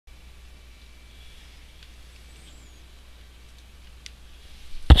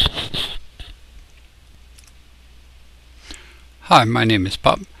Hi, my name is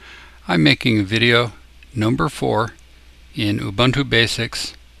Pop. I'm making a video number 4 in Ubuntu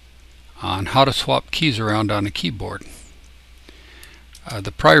Basics on how to swap keys around on a keyboard.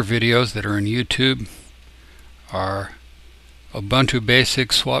 The prior videos that are on YouTube are Ubuntu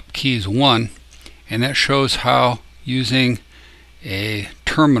Basics Swap Keys 1, and that shows how using a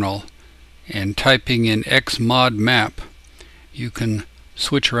terminal and typing in xmod map you can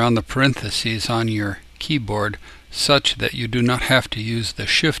switch around the parentheses on your keyboard such that you do not have to use the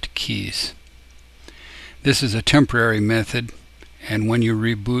shift keys. This is a temporary method, and when you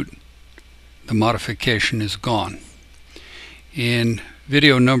reboot, the modification is gone. In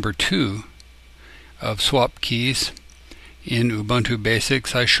video number 2 of swap keys in Ubuntu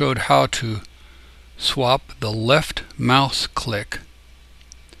Basics, I showed how to swap the left mouse click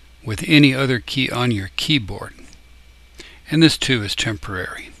with any other key on your keyboard, and this too is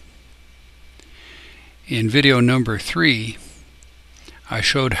temporary. In video number 3, I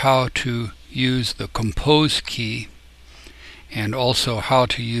showed how to use the compose key and also how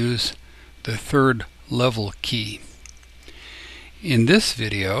to use the third level key. In this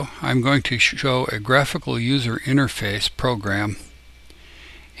video, I'm going to show a graphical user interface program,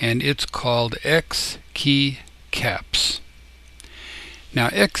 and it's called xkeycaps. Now,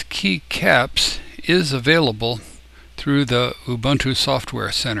 xkeycaps is available through the Ubuntu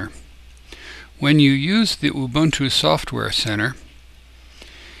Software Center. When you use the Ubuntu Software Center,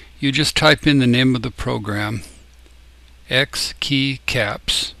 you just type in the name of the program,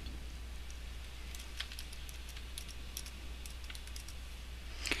 xkeycaps,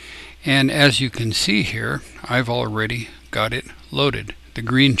 and as you can see here, I've already got it loaded. The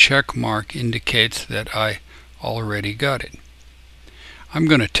green check mark indicates that I already got it. I'm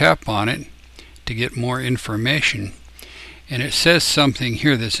going to tap on it to get more information, and it says something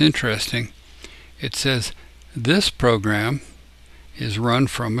here that's interesting. It says this program is run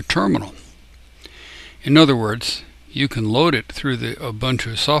from a terminal. In other words, you can load it through the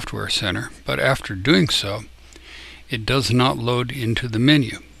Ubuntu Software Center, but after doing so, it does not load into the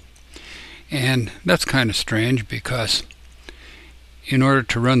menu. And that's kind of strange, because in order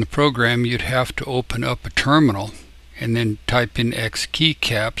to run the program, you'd have to open up a terminal and then type in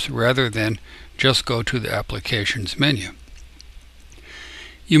xkeycaps rather than just go to the applications menu.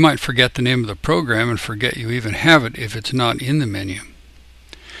 You might forget the name of the program and forget you even have it if it's not in the menu.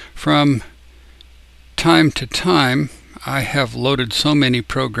 From time to time, I have loaded so many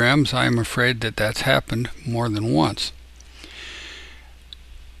programs, I'm afraid that that's happened more than once.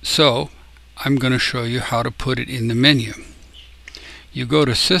 So, I'm going to show you how to put it in the menu. You go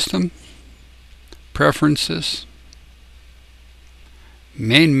to System, Preferences,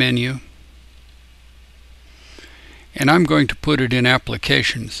 Main Menu, and I'm going to put it in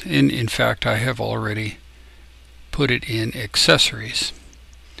Applications. In fact, I have already put it in Accessories,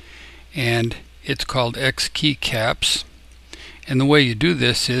 and it's called xkeycaps. And the way you do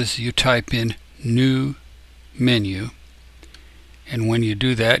this is you type in New Menu, and when you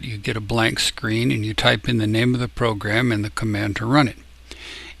do that, you get a blank screen, and you type in the name of the program and the command to run it.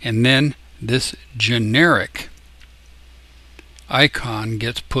 And then this generic icon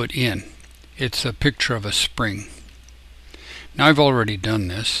gets put in. It's a picture of a spring. Now, I've already done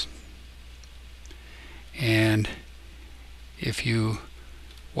this, and if you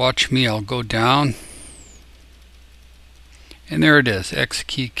watch me, I'll go down, and there it is,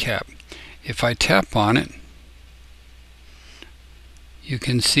 xkeycap. If I tap on it, you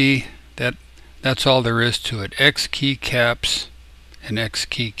can see that that's all there is to it, xkeycaps and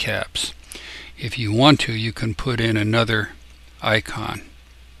xkeycaps. If you want to, you can put in another icon.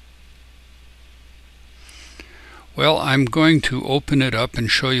 Well, I'm going to open it up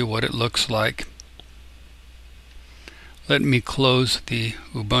and show you what it looks like. Let me close the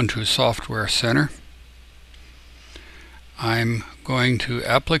Ubuntu Software Center. I'm going to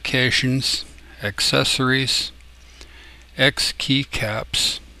Applications, Accessories,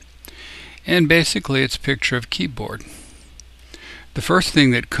 xkeycaps, and basically it's a picture of keyboard. The first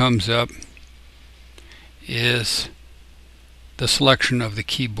thing that comes up is the selection of the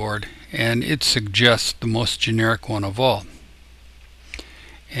keyboard, and it suggests the most generic one of all,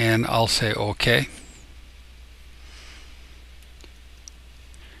 and I'll say OK.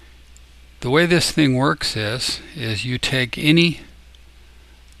 The way this thing works is you take any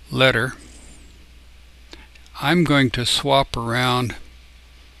letter. I'm going to swap around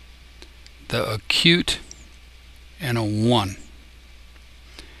the acute and a 1.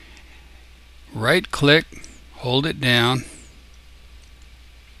 Right click, hold it down.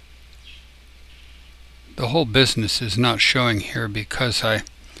 The whole business is not showing here because I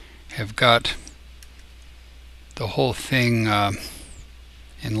have got the whole thing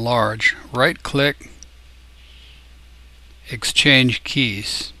enlarge, right click, exchange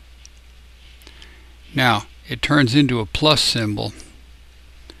keys. Now it turns into a plus symbol,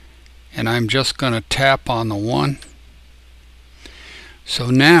 and I'm just going to tap on the 1.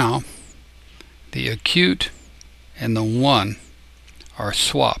 So now the acute and the 1 are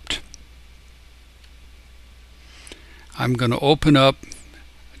swapped. I'm going to open up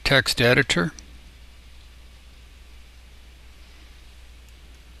a text editor.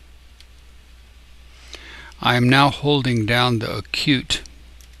 I am now holding down the acute,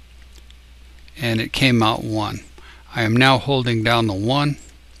 and it came out 1. I am now holding down the 1.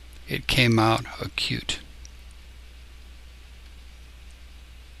 It came out acute.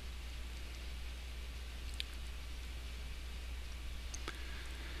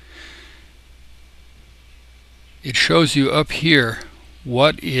 It shows you up here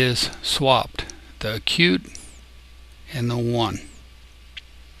what is swapped, the acute and the 1.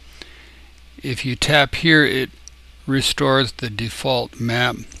 If you tap here, it restores the default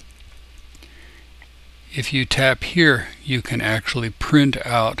map. If you tap here, you can actually print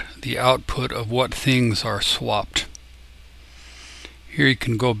out the output of what things are swapped. Here you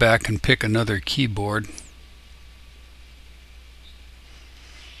can go back and pick another keyboard.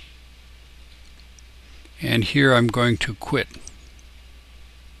 And here I'm going to quit.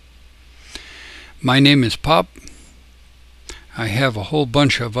 My name is Pop. I have a whole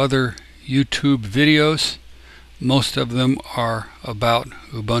bunch of other YouTube videos. Most of them are about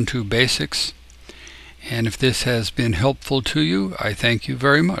Ubuntu basics. And if this has been helpful to you, I thank you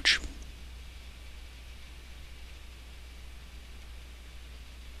very much.